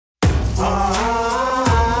What's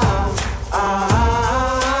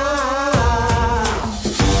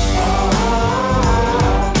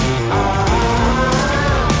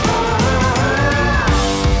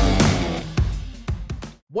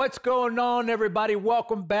going on, everybody?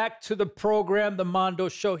 Welcome back to the program, The Mondo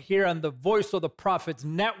Show, here on the Voice of the Prophets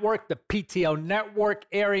Network, the PTL Network,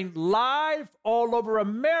 airing live all over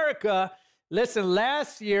America. Listen,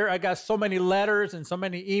 last year, I got so many letters and so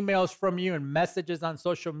many emails from you and messages on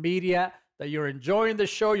social media that you're enjoying the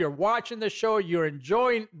show, you're watching the show, you're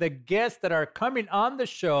enjoying the guests that are coming on the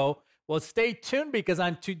show. Well, stay tuned, because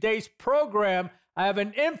on today's program, I have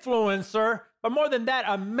an influencer, but more than that,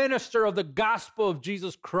 a minister of the gospel of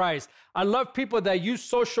Jesus Christ. I love people that use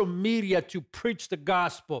social media to preach the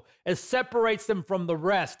gospel. It separates them from the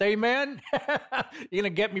rest. Amen? You're going to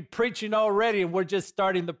get me preaching already, and we're just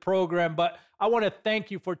starting the program. But I want to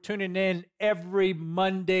thank you for tuning in every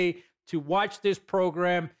Monday to watch this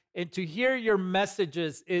program and to hear your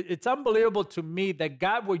messages. It's unbelievable to me that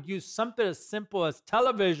God would use something as simple as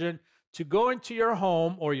television to go into your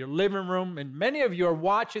home or your living room. And many of you are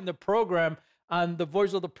watching the program on the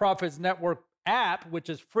Voice of the Prophets Network app, which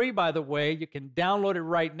is free, by the way. You can download it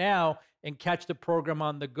right now and catch the program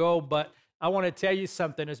on the go. But I want to tell you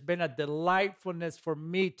something. It's been a delightfulness for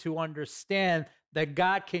me to understand that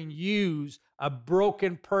God can use a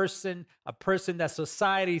broken person, a person that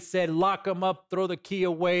society said, lock them up, throw the key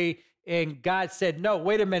away. And God said, no,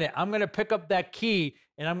 wait a minute. I'm going to pick up that key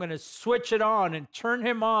and I'm going to switch it on and turn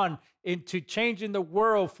him on into changing the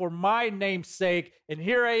world for my name's sake. And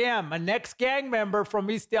here I am, an ex-gang member from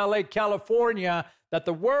East LA, California, that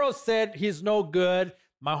the world said he's no good.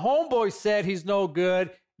 My homeboy said he's no good,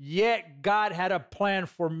 yet God had a plan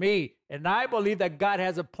for me. And I believe that God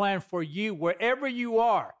has a plan for you wherever you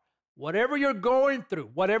are, whatever you're going through,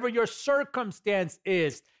 whatever your circumstance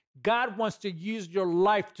is. God wants to use your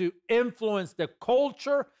life to influence the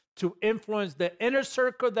culture, to influence the inner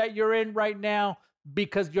circle that you're in right now,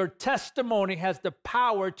 because your testimony has the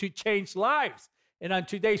power to change lives. And on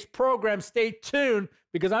today's program, stay tuned,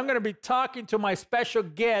 because I'm going to be talking to my special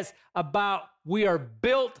guest about we are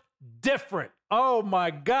built different. Oh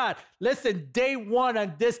my God. Listen, day one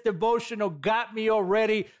on this devotional got me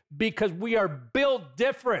already, because we are built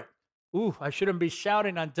different. Ooh, I shouldn't be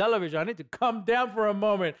shouting on television. I need to calm down for a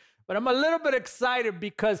moment. But I'm a little bit excited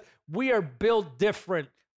because we are built different.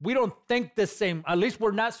 We don't think the same. At least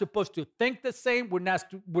we're not supposed to think the same.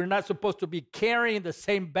 We're not supposed to be carrying the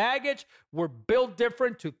same baggage. We're built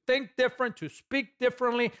different, to think different, to speak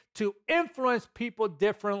differently, to influence people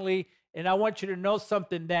differently. And I want you to know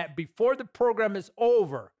something, that before the program is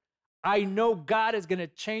over, I know God is going to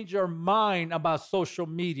change your mind about social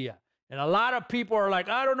media. And a lot of people are like,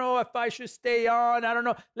 I don't know if I should stay on. I don't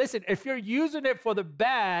know. Listen, if you're using it for the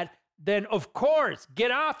bad, then of course, get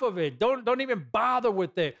off of it. Don't even bother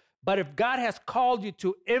with it. But if God has called you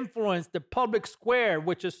to influence the public square,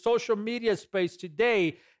 which is social media space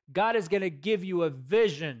today, God is going to give you a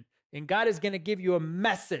vision, and God is going to give you a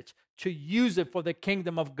message to use it for the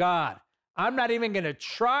kingdom of God. I'm not even going to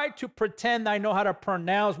try to pretend I know how to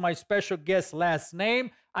pronounce my special guest's last name.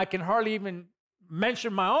 I can hardly even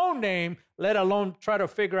mention my own name, let alone try to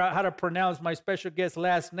figure out how to pronounce my special guest's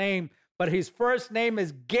last name. But his first name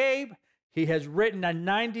is Gabe. He has written a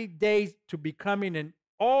 90 Days to Becoming an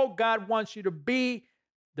All God Wants You to Be.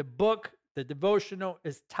 The book, the devotional,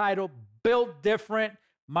 is titled Built Different.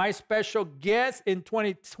 My special guest in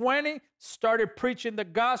 2020 started preaching the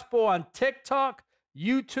gospel on TikTok,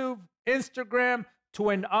 YouTube, Instagram, to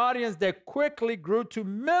an audience that quickly grew to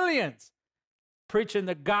millions. Preaching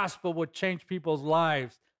the gospel will change people's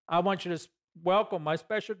lives. I want you to welcome my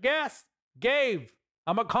special guest, Gabe.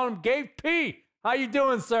 I'm going to call him Gabe P. How you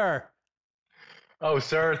doing, sir? Oh,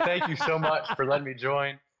 sir, thank you so much for letting me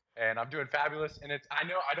join. And I'm doing fabulous. And I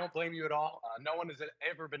know I don't blame you at all. No one has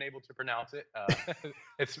ever been able to pronounce it.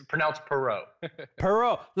 It's pronounced Poirot.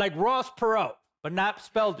 Poirot, like Ross Perot, but not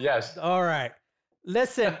spelled. Yes. All right.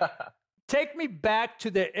 Listen, take me back to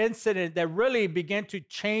the incident that really began to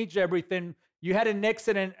change everything. You had an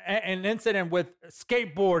incident with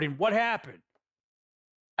skateboarding. What happened?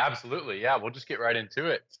 Absolutely. Yeah, we'll just get right into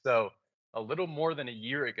it. So a little more than a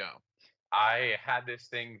year ago, I had this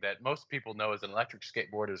thing that most people know as an electric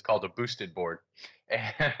skateboard. Is called a boosted board.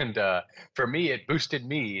 And for me, it boosted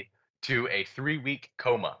me to a 3-week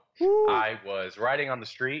coma. Woo. I was riding on the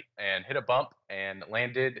street and hit a bump and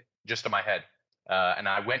landed just on my head. And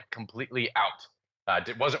I went completely out.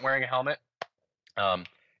 Wasn't wearing a helmet.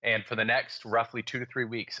 And for the next roughly 2 to 3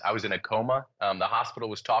 weeks, I was in a coma. The hospital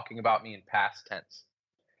was talking about me in past tense.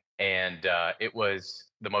 And it was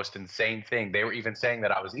the most insane thing. They were even saying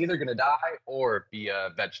that I was either going to die or be a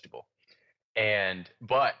vegetable.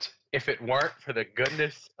 But if it weren't for the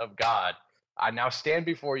goodness of God, I now stand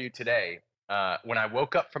before you today. When I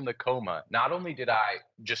woke up from the coma, not only did I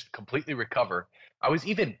just completely recover, I was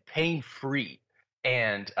even pain free,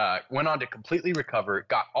 and went on to completely recover,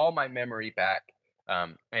 got all my memory back.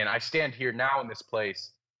 And I stand here now in this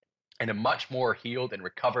place in a much more healed and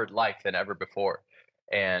recovered life than ever before.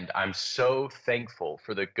 And I'm so thankful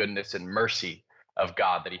for the goodness and mercy of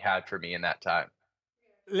God that He had for me in that time.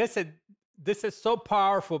 Listen, this is so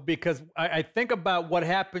powerful because I think about what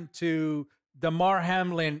happened to Damar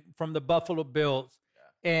Hamlin from the Buffalo Bills,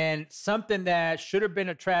 and something that should have been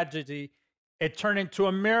a tragedy, it turned into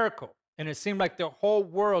a miracle. And it seemed like the whole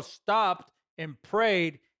world stopped and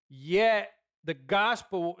prayed, yet the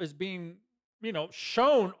gospel is being,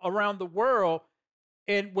 shown around the world.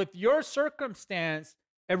 And with your circumstance,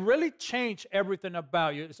 it really changed everything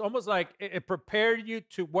about you. It's almost like it prepared you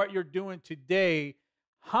to what you're doing today.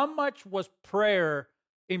 How much was prayer,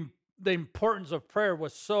 in the importance of prayer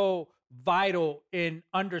was so vital in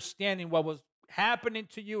understanding what was happening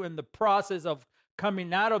to you in the process of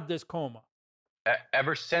coming out of this coma?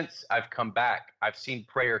 Ever since I've come back, I've seen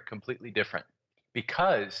prayer completely different,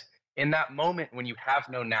 because in that moment when you have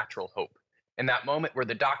no natural hope, in that moment where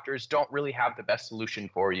the doctors don't really have the best solution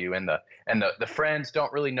for you, and the friends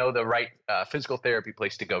don't really know the right physical therapy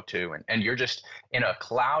place to go to, and you're just in a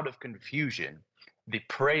cloud of confusion, the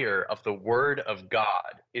prayer of the Word of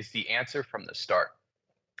God is the answer from the start.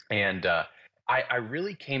 And I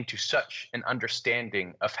really came to such an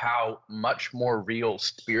understanding of how much more real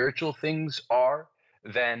spiritual things are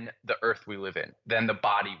than the earth we live in, than the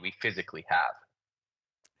body we physically have.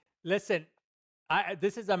 Listen,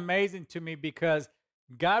 this is amazing to me because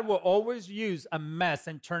God will always use a mess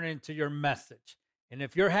and turn it into your message. And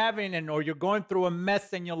if you're having or you're going through a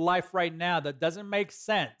mess in your life right now that doesn't make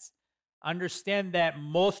sense, understand that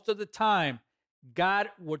most of the time, God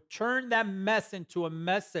will turn that mess into a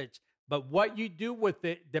message. But what you do with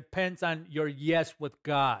it depends on your yes with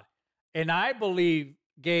God. And I believe,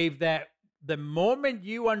 Gabe, that the moment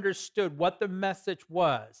you understood what the message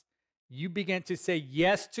was, you began to say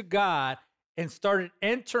yes to God and started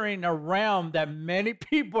entering a realm that many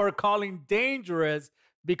people are calling dangerous,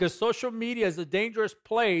 because social media is a dangerous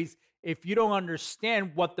place if you don't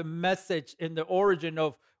understand what the message and the origin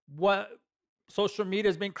of what social media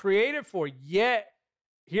has been created for. Yet,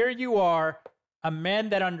 here you are, a man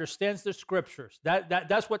that understands the scriptures.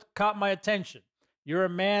 That's what caught my attention. You're a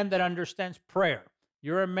man that understands prayer.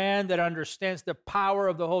 You're a man that understands the power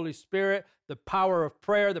of the Holy Spirit, the power of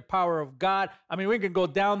prayer, the power of God. I mean, we can go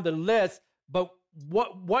down the list, but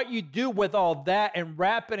what you do with all that and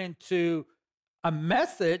wrap it into a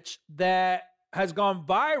message that has gone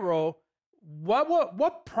viral,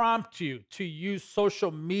 what prompted you to use social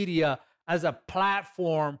media as a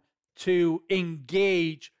platform to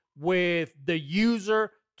engage with the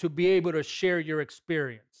user, to be able to share your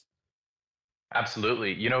experience?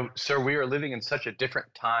 Absolutely. Sir, we are living in such a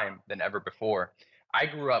different time than ever before. I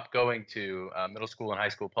grew up going to middle school and high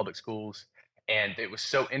school public schools, and it was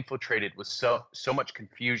so infiltrated with so much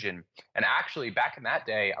confusion. And actually, back in that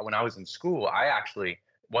day, when I was in school, I actually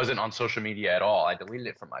wasn't on social media at all. I deleted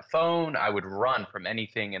it from my phone. I would run from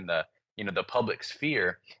anything in the the public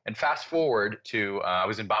sphere. And fast forward to I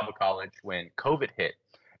was in Bible college when COVID hit.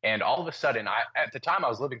 And all of a sudden, at the time I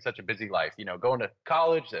was living such a busy life, going to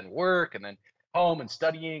college and work and then home and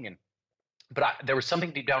studying. But there was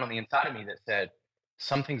something deep down on the inside of me that said,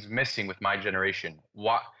 something's missing with my generation.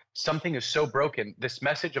 Something is so broken. This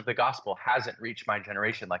message of the gospel hasn't reached my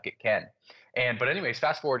generation like it can. But anyways,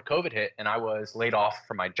 fast forward, COVID hit, and I was laid off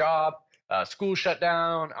from my job. School shut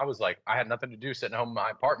down. I had nothing to do sitting home in my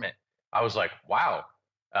apartment. I was like, wow.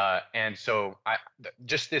 And so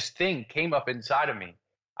just this thing came up inside of me.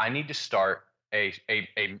 I need to start a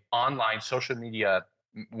online social media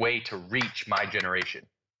way to reach my generation.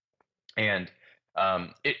 And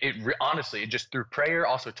honestly, it just through prayer,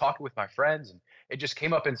 also talking with my friends, and it just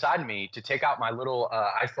came up inside me to take out my little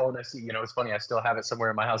iPhone SE. It's funny, I still have it somewhere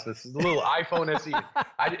in my house. This little iPhone SE.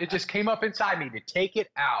 It just came up inside me to take it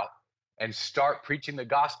out and start preaching the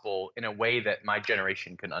gospel in a way that my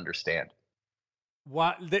generation can understand.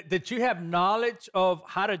 Did you have knowledge of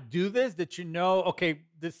how to do this? Did you know, okay,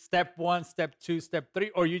 this step 1, step 2, step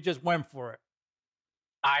 3, or you just went for it?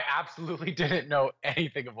 I absolutely didn't know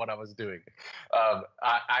anything of what I was doing.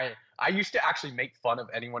 I used to actually make fun of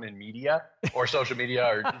anyone in media or social media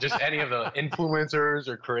or just any of the influencers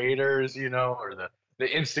or creators, or the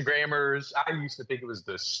Instagrammers. I used to think it was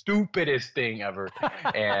the stupidest thing ever.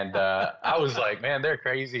 And I was like, man, they're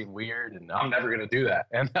crazy and weird, and I'm never going to do that.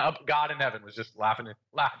 And God in heaven was just laughing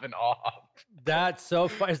off. That's so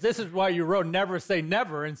fun. This is why you wrote "Never Say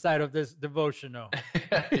Never" inside of this devotional.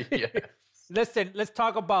 Yes. Listen, let's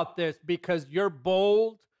talk about this because you're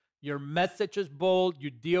bold. Your message is bold.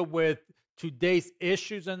 You deal with today's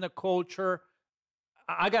issues in the culture.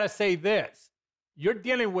 I got to say this. You're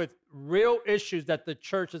dealing with real issues that the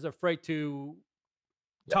church is afraid to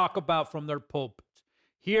talk about from their pulpits.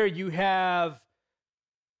 Here you have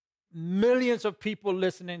millions of people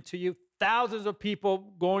listening to you, thousands of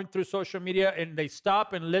people going through social media, and they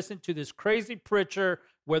stop and listen to this crazy preacher,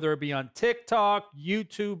 whether it be on TikTok,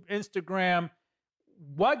 YouTube, Instagram.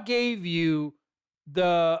 What gave you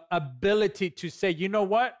the ability to say, you know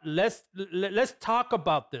what, let's talk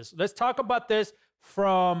about this. Let's talk about this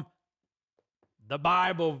from the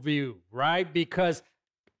Bible view, right? Because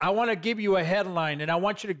I want to give you a headline and I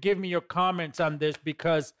want you to give me your comments on this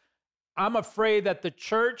because I'm afraid that the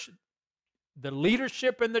church, the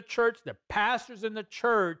leadership in the church, the pastors in the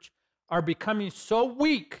church are becoming so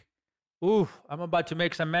weak. Ooh, I'm about to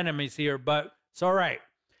make some enemies here, but it's all right.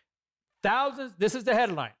 This is the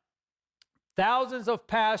headline. Thousands of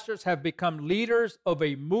pastors have become leaders of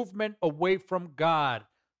a movement away from God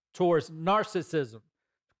towards narcissism.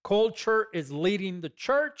 Culture is leading the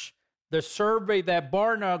church. The survey that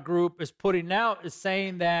Barna Group is putting out is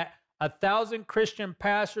saying that 1,000 Christian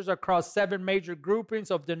pastors across 7 major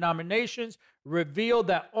groupings of denominations reveal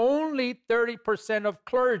that only 30% of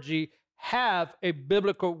clergy have a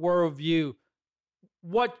biblical worldview.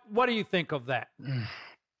 What do you think of that?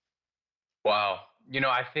 Wow.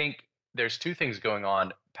 I think there's two things going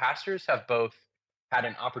on. Pastors have both had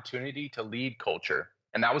an opportunity to lead culture,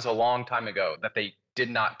 and that was a long time ago that they did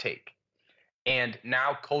not take. And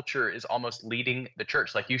now culture is almost leading the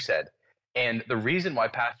church, like you said. And the reason why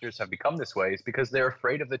pastors have become this way is because they're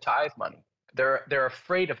afraid of the tithe money. They're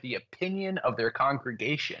afraid of the opinion of their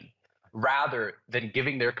congregation rather than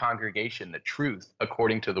giving their congregation the truth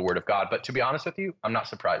according to the word of God. But to be honest with you, I'm not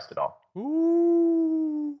surprised at all.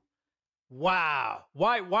 Ooh. Wow.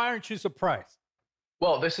 Why aren't you surprised?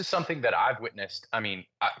 Well, this is something that I've witnessed. I mean,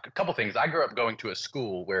 a couple things. I grew up going to a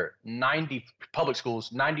school where public schools,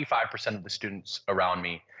 95% of the students around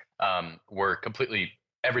me were completely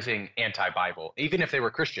everything anti-Bible. Even if they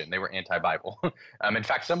were Christian, they were anti-Bible. In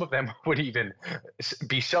fact, some of them would even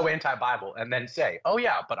be so anti-Bible and then say, "Oh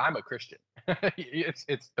yeah, but I'm a Christian."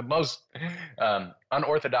 It's the most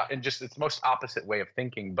unorthodox and just it's the most opposite way of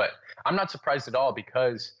thinking. But I'm not surprised at all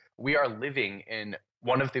because we are living in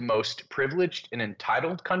one of the most privileged and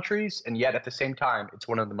entitled countries, and yet at the same time, it's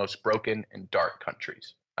one of the most broken and dark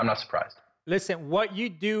countries. I'm not surprised. Listen, what you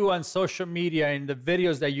do on social media and the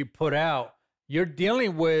videos that you put out, you're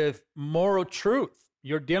dealing with moral truth.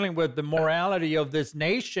 You're dealing with the morality of this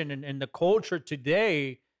nation and the culture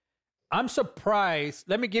today. I'm surprised.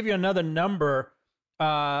 Let me give you another number,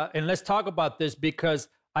 and let's talk about this because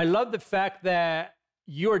I love the fact that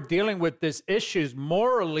you're dealing with these issues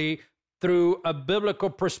morally through a biblical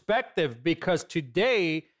perspective, because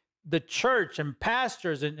today the church and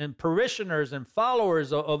pastors and parishioners and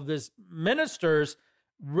followers of these ministers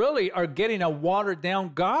really are getting a watered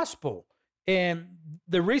down gospel. And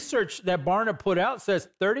the research that Barna put out says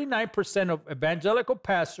 39% of evangelical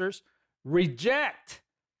pastors reject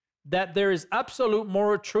that there is absolute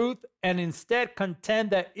moral truth and instead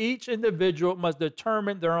contend that each individual must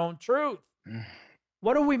determine their own truth.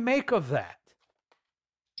 What do we make of that?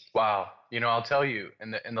 Wow. I'll tell you,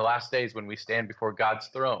 in the last days when we stand before God's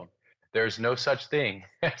throne, there's no such thing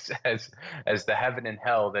as the heaven and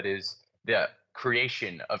hell that is the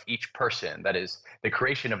creation of each person, that is the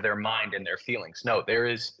creation of their mind and their feelings. No, there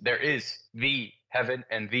is the heaven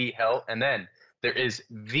and the hell, and then there is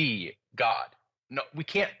the God. No, we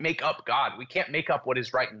can't make up God. We can't make up what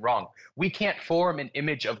is right and wrong. We can't form an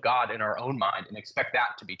image of God in our own mind and expect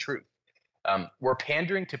that to be truth. We're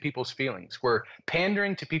pandering to people's feelings. We're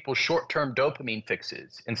pandering to people's short-term dopamine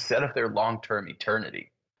fixes instead of their long-term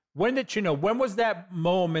eternity. When was that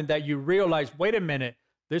moment that you realized, wait a minute,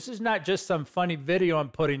 this is not just some funny video I'm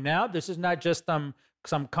putting out. This is not just some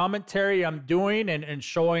commentary I'm doing and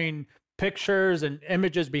showing pictures and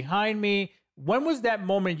images behind me. When was that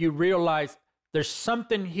moment you realized there's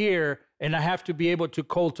something here and I have to be able to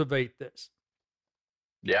cultivate this?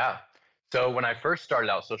 Yeah. So when I first started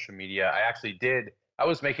out social media, I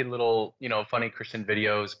was making little, funny Christian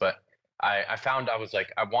videos, but I found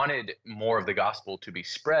I wanted more of the gospel to be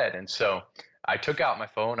spread. And so I took out my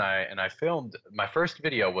phone and I filmed. My first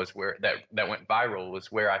video was that went viral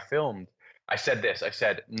was where I said this,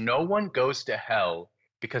 no one goes to hell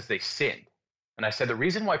because they sinned. And I said, the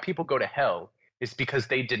reason why people go to hell is because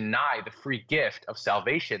they deny the free gift of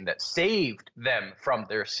salvation that saved them from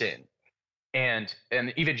their sin. And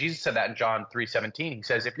even Jesus said that in John 3:17. He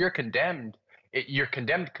says, if you're condemned, you're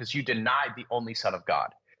condemned because you denied the only Son of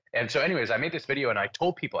God. And so, anyways, I made this video and I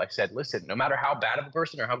told people, I said, listen, no matter how bad of a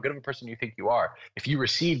person or how good of a person you think you are, if you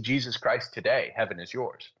receive Jesus Christ today, heaven is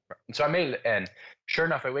yours. And so I made it, and sure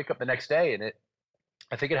enough, I wake up the next day and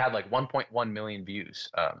I think it had like 1.1 million views,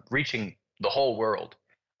 reaching the whole world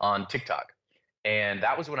on TikTok. And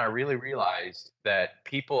that was when I really realized that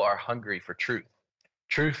people are hungry for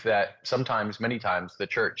truth that sometimes, many times, the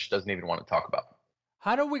church doesn't even want to talk about.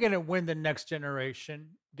 How are we going to win the next generation,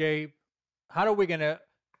 Gabe? How are we going to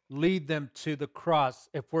lead them to the cross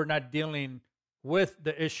if we're not dealing with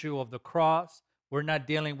the issue of the cross? We're not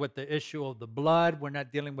dealing with the issue of the blood. We're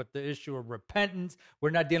not dealing with the issue of repentance. We're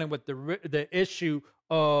not dealing with the issue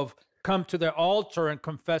of come to the altar and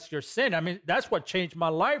confess your sin. I mean, that's what changed my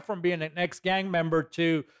life from being an ex-gang member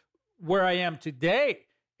to where I am today.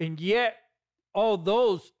 And yet, all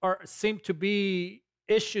those seem to be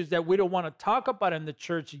issues that we don't want to talk about in the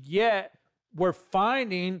church, yet we're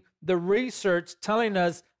finding the research telling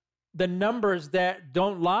us the numbers that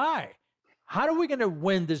don't lie. How are we going to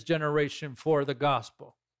win this generation for the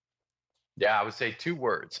gospel? Yeah, I would say two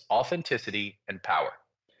words: authenticity and power.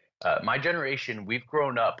 My generation, we've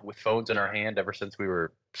grown up with phones in our hand ever since we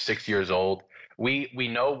were 6 years old. We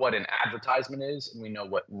know what an advertisement is, and we know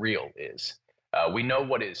what real is. We know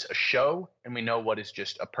what is a show, and we know what is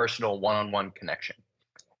just a personal one-on-one connection.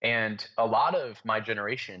 And a lot of my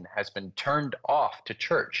generation has been turned off to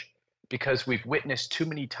church because we've witnessed too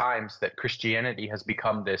many times that Christianity has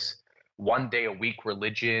become this one-day-a-week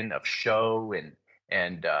religion of show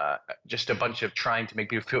and just a bunch of trying to make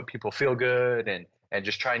people feel good and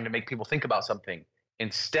just trying to make people think about something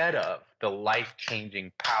instead of the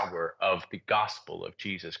life-changing power of the gospel of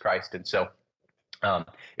Jesus Christ. And so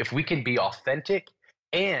if we can be authentic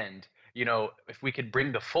and if we could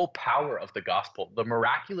bring the full power of the gospel, the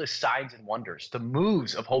miraculous signs and wonders, the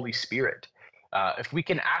moves of Holy Spirit, if we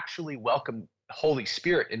can actually welcome Holy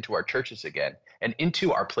Spirit into our churches again and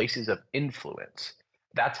into our places of influence,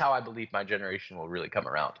 that's how I believe my generation will really come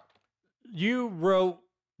around. You wrote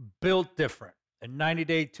Built Different, a 90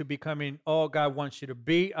 Day to Becoming All God Wants You to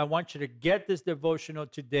Be. I want you to get this devotional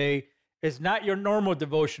today. It's not your normal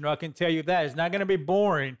devotional, I can tell you that. It's not going to be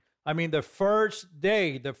boring. I mean, the first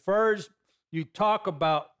day, you talk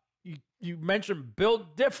about, you mentioned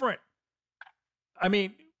Built Different. I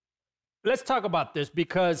mean, let's talk about this,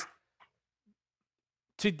 because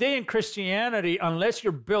today in Christianity, unless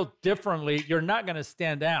you're built differently, you're not going to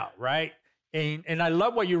stand out, right? And I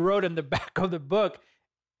love what you wrote in the back of the book.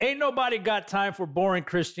 Ain't nobody got time for boring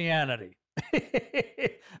Christianity.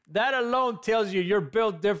 That alone tells you you're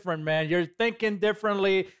built different, man. You're thinking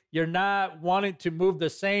differently. You're not wanting to move the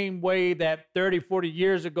same way that 30, 40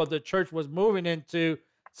 years ago the church was moving into.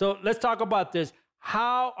 So let's talk about this.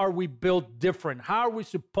 How are we built different? How are we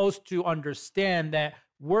supposed to understand that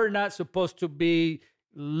we're not supposed to be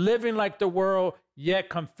living like the world, yet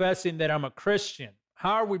confessing that I'm a Christian?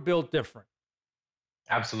 How are we built different?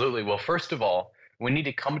 Absolutely. Well, first of all, we need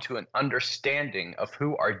to come to an understanding of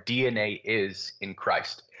who our DNA is in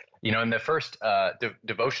Christ. In the first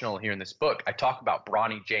devotional here in this book, I talk about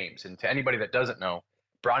Bronny James. And to anybody that doesn't know,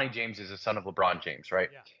 Bronny James is a son of LeBron James, right?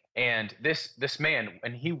 Yeah. And this man,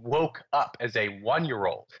 when he woke up as a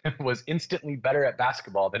 1-year-old, was instantly better at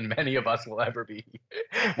basketball than many of us will ever be.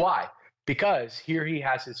 Why? Because here he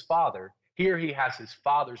has his father. Here he has his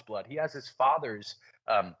father's blood. He has his father's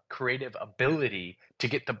creative ability to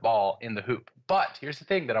get the ball in the hoop. But here's the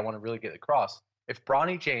thing that I want to really get across. If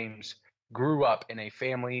Bronny James grew up in a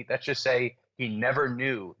family, let's just say he never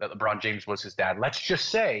knew that LeBron James was his dad. Let's just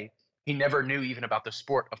say he never knew even about the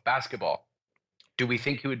sport of basketball. Do we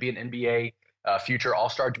think he would be an NBA future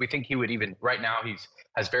all-star? Do we think he would even, right now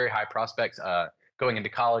has very high prospects going into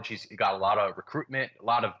college. He's got a lot of recruitment, a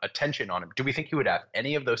lot of attention on him. Do we think he would have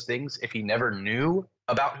any of those things if he never knew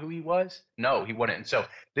about who he was? No, he wouldn't. And so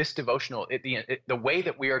this devotional, the way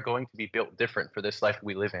that we are going to be built different for this life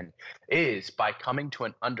we live in is by coming to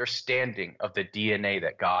an understanding of the DNA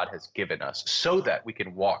that God has given us so that we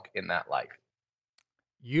can walk in that life.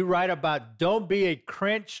 You write about don't be a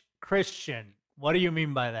cringe Christian. What do you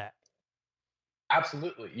mean by that?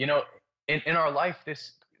 Absolutely. In our life,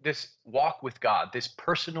 this walk with God, this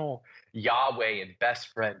personal Yahweh and best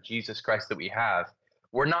friend, Jesus Christ, that we have,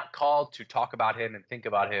 we're not called to talk about him and think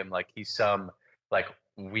about him like he's some like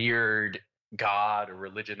weird God or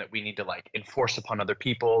religion that we need to like enforce upon other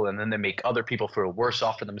people and then they make other people feel worse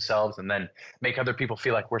off for themselves and then make other people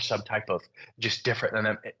feel like we're some type of just different than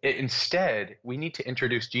them. Instead, we need to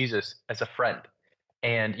introduce Jesus as a friend.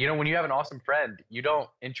 And, when you have an awesome friend, you don't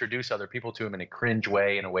introduce other people to him in a cringe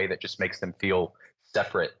way, in a way that just makes them feel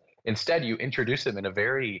separate. Instead, you introduce them in a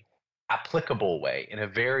very applicable way, in a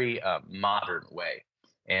very modern way.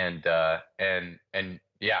 And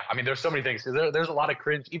yeah, I mean, there's so many things. There's a lot of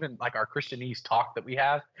cringe, even like our Christianese talk that we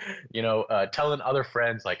have, telling other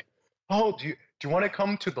friends like, oh, do you want to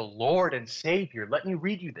come to the Lord and Savior? Let me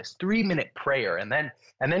read you this 3-minute prayer, and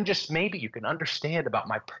then just maybe you can understand about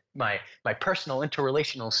my personal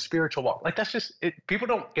interrelational spiritual walk. Like, that's just it. People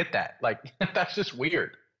don't get that. Like, that's just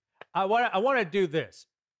weird. I want to do this,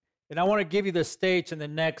 and I want to give you the stage in the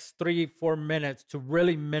next 3-4 minutes to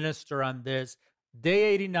really minister on this. Day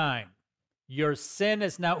 89, your sin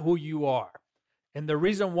is not who you are. And the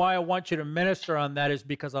reason why I want you to minister on that is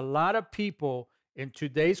because a lot of people in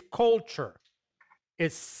today's culture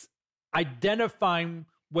is identifying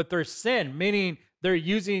with their sin, meaning they're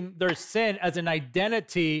using their sin as an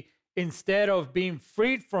identity instead of being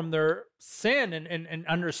freed from their sin and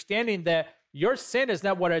understanding that your sin is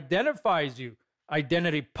not what identifies you.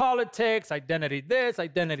 Identity politics, identity this,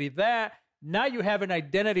 identity that. Now you have an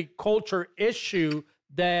identity culture issue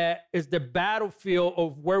that is the battlefield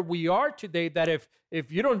of where we are today, that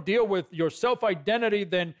if you don't deal with your self-identity,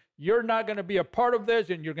 then you're not going to be a part of this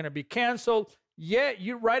and you're going to be canceled. Yet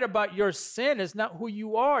you write about your sin is not who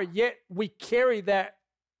you are. Yet we carry that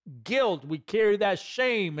guilt, we carry that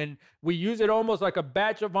shame, and we use it almost like a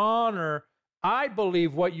badge of honor. I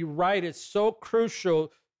believe what you write is so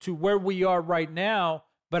crucial to where we are right now.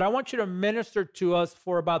 But I want you to minister to us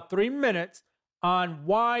for about 3 minutes on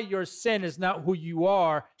why your sin is not who you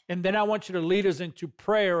are. And then I want you to lead us into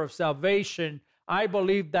prayer of salvation. I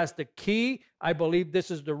believe that's the key. I believe this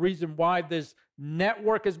is the reason why this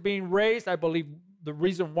network is being raised. I believe the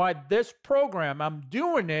reason why this program, I'm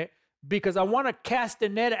doing it because I want to cast the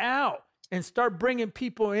net out and start bringing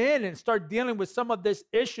people in and start dealing with some of these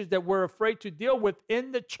issues that we're afraid to deal with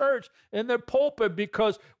in the church, in the pulpit,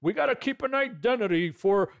 because we got to keep an identity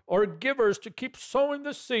for our givers to keep sowing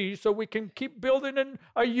the seed so we can keep building in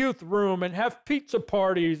a youth room and have pizza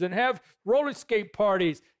parties and have roller skate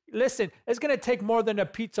parties. Listen, it's going to take more than a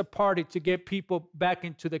pizza party to get people back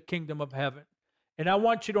into the kingdom of heaven. And I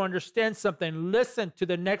want you to understand something. Listen to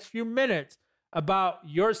the next few minutes about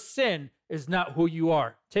your sin is not who you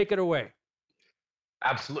are. Take it away.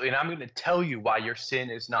 Absolutely. And I'm going to tell you why your sin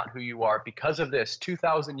is not who you are. Because of this,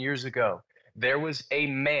 2,000 years ago, there was a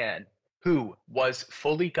man who was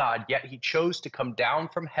fully God, yet he chose to come down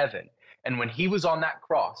from heaven. And when he was on that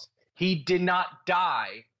cross, he did not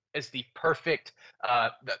die as the perfect,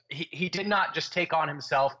 he did not just take on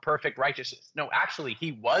himself perfect righteousness. No, actually,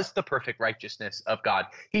 he was the perfect righteousness of God.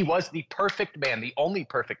 He was the perfect man, the only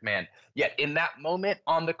perfect man. Yet in that moment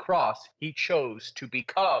on the cross, he chose to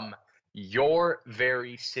become your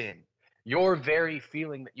very sin, your very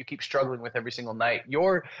feeling that you keep struggling with every single night,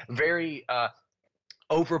 your very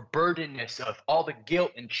overburdenedness of all the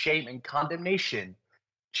guilt and shame and condemnation.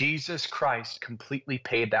 Jesus Christ completely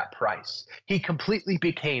paid that price. He completely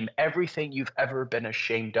became everything you've ever been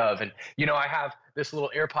ashamed of. And, I have this little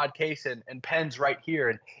AirPod case and pens right here.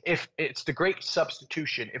 And if it's the great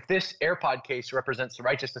substitution, if this AirPod case represents the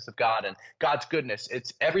righteousness of God and God's goodness,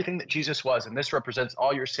 it's everything that Jesus was. And this represents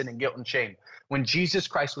all your sin and guilt and shame. When Jesus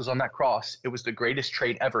Christ was on that cross, it was the greatest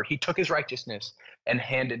trade ever. He took his righteousness and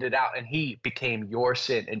handed it out, and he became your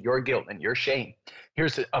sin and your guilt and your shame.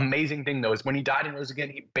 Here's the amazing thing, though, is when he died and rose again,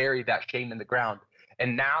 he buried that shame in the ground.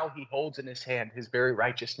 And now he holds in his hand his very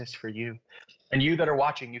righteousness for you. And you that are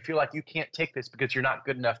watching, you feel like you can't take this because you're not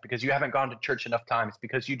good enough, because you haven't gone to church enough times,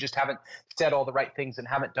 because you just haven't said all the right things and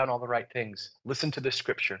haven't done all the right things. Listen to this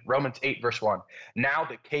scripture, Romans 8, verse 1. Now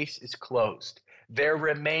the case is closed. There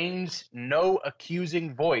remains no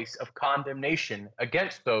accusing voice of condemnation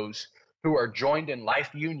against those who are joined in life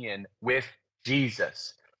union with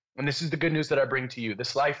Jesus. And this is the good news that I bring to you.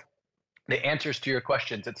 This life, the answers to your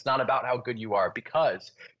questions, it's not about how good you are,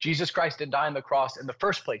 because Jesus Christ didn't die on the cross in the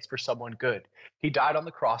first place for someone good. He died on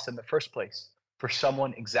the cross in the first place for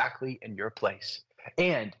someone exactly in your place.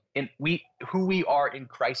 And who we are in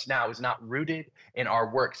Christ now is not rooted in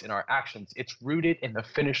our works, in our actions. It's rooted in the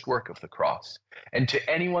finished work of the cross. And to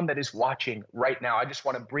anyone that is watching right now, I just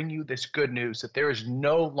want to bring you this good news that there is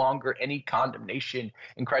no longer any condemnation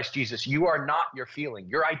in Christ Jesus. You are not your feeling.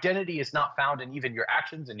 Your identity is not found in even your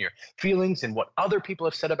actions and your feelings and what other people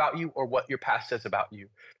have said about you or what your past says about you.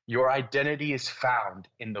 Your identity is found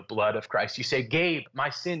in the blood of Christ. You say, Gabe,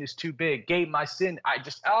 my sin is too big. Gabe, my sin, I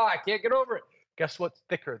can't get over it. Guess what's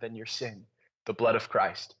thicker than your sin? The blood of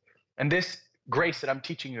Christ. And this grace that I'm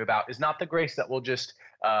teaching you about is not the grace that will just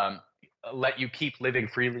let you keep living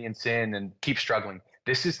freely in sin and keep struggling.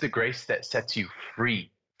 This is the grace that sets you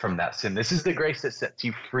free from that sin. This is the grace that sets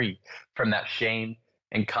you free from that shame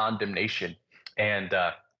and condemnation. And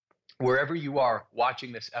wherever you are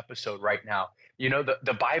watching this episode right now, you know,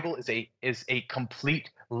 the Bible is a complete,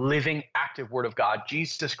 living, active word of God.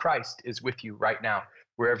 Jesus Christ is with you right now,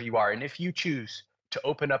 wherever you are. And if you choose to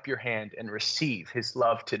open up your hand and receive his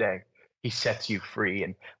love today, he sets you free.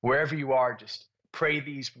 And wherever you are, just pray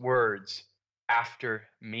these words after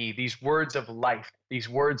me, these words of life, these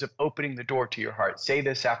words of opening the door to your heart. Say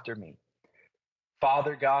this after me.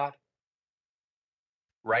 Father God,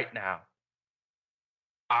 right now,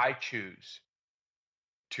 I choose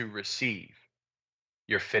to receive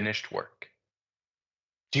your finished work.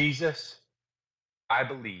 Jesus, I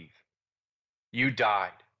believe you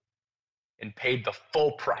died and paid the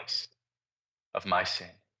full price of my sin.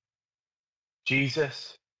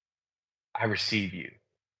 Jesus, I receive you.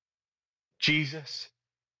 Jesus,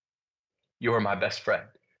 you're my best friend.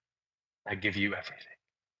 I give you everything.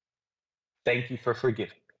 Thank you for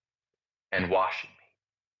forgiving me and washing me.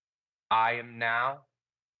 I am now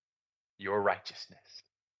your righteousness.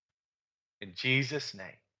 In Jesus'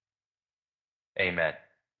 name, amen.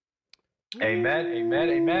 Amen, amen,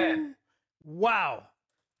 amen. Wow.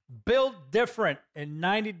 Built different, a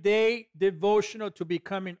 90-day devotional to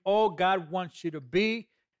becoming all God wants you to be.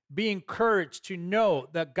 Be encouraged to know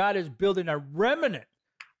that God is building a remnant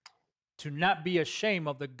to not be ashamed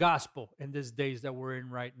of the gospel in these days that we're in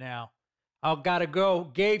right now. I've got to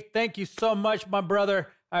go. Gabe, thank you so much, my brother.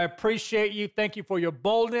 I appreciate you. Thank you for your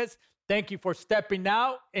boldness. Thank you for stepping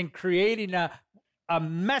out and creating a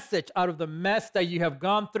message out of the mess that you have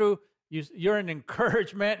gone through. You're an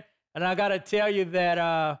encouragement. And I got to tell you that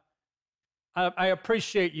I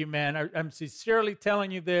appreciate you, man. I'm sincerely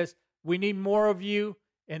telling you this. We need more of you.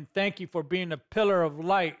 And thank you for being a pillar of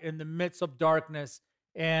light in the midst of darkness.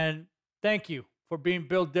 And thank you for being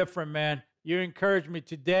built different, man. You encouraged me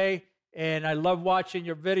today. And I love watching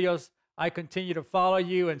your videos. I continue to follow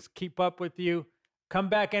you and keep up with you. Come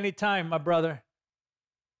back anytime, my brother.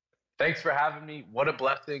 Thanks for having me. What a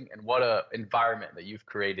blessing and what a environment that you've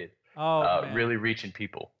created. Really reaching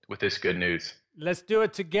people with this good news. Let's do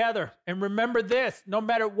it together. And remember this, no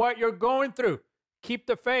matter what you're going through, keep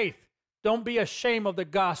the faith. Don't be ashamed of the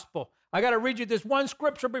gospel. I got to read you this one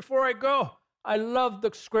scripture before I go. I love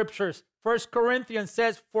the scriptures. 1 Corinthians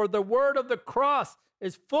says, for the word of the cross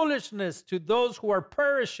is foolishness to those who are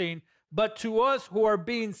perishing, but to us who are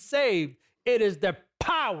being saved, it is the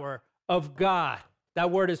power of God.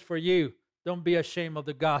 That word is for you. Don't be ashamed of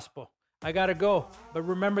the gospel. I got to go. But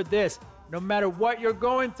remember this, no matter what you're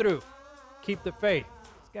going through, keep the faith.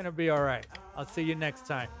 It's going to be all right. I'll see you next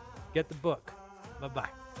time. Get the book. Bye-bye.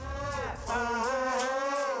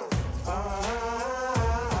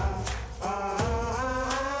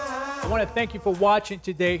 I want to thank you for watching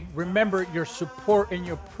today. Remember, your support and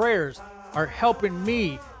your prayers are helping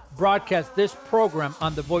me broadcast this program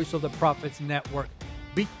on the Voice of the Prophets Network.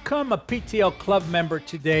 Become a PTL Club member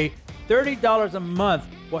today. $30 a month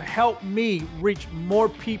will help me reach more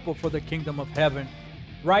people for the kingdom of heaven.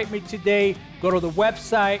 Write me today. Go to the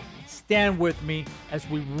website. Stand with me as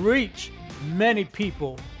we reach many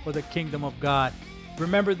people for the kingdom of God.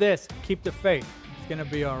 Remember this. Keep the faith. It's going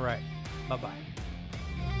to be all right. Bye-bye.